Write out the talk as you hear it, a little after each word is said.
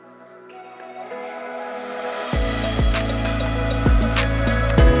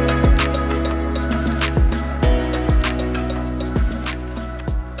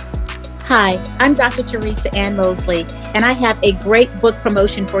Hi, I'm Dr. Teresa Ann Mosley, and I have a great book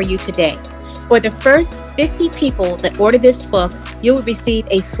promotion for you today. For the first 50 people that order this book, you will receive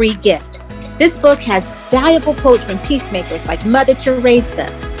a free gift. This book has valuable quotes from peacemakers like Mother Teresa,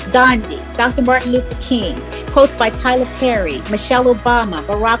 Gandhi, Dr. Martin Luther King, quotes by Tyler Perry, Michelle Obama,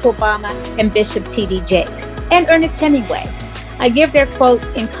 Barack Obama, and Bishop T.D. Jakes, and Ernest Hemingway. I give their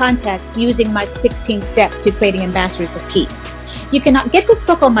quotes in context using my 16 steps to creating ambassadors of peace. You can get this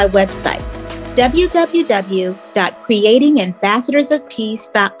book on my website,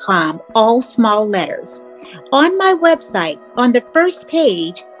 www.creatingambassadorsofpeace.com, all small letters. On my website, on the first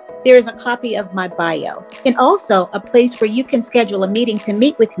page, there is a copy of my bio and also a place where you can schedule a meeting to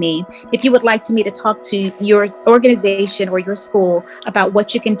meet with me if you would like me to talk to your organization or your school about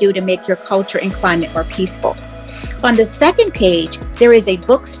what you can do to make your culture and climate more peaceful. On the second page, there is a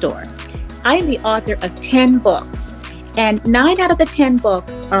bookstore. I am the author of 10 books, and 9 out of the 10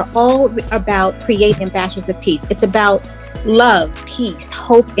 books are all about creating ambassadors of peace. It's about love, peace,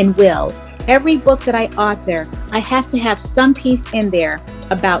 hope, and will. Every book that I author, I have to have some piece in there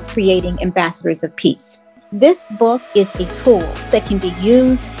about creating ambassadors of peace. This book is a tool that can be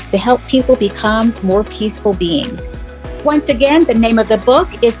used to help people become more peaceful beings. Once again, the name of the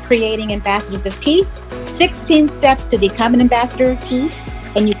book is Creating Ambassadors of Peace, 16 Steps to Become an Ambassador of Peace,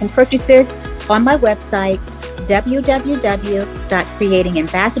 and you can purchase this on my website,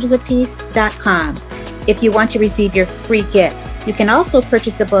 www.creatingambassadorsofpeace.com. If you want to receive your free gift, you can also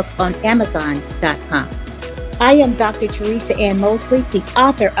purchase the book on Amazon.com. I am Dr. Teresa Ann Mosley, the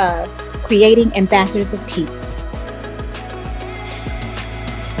author of Creating Ambassadors of Peace.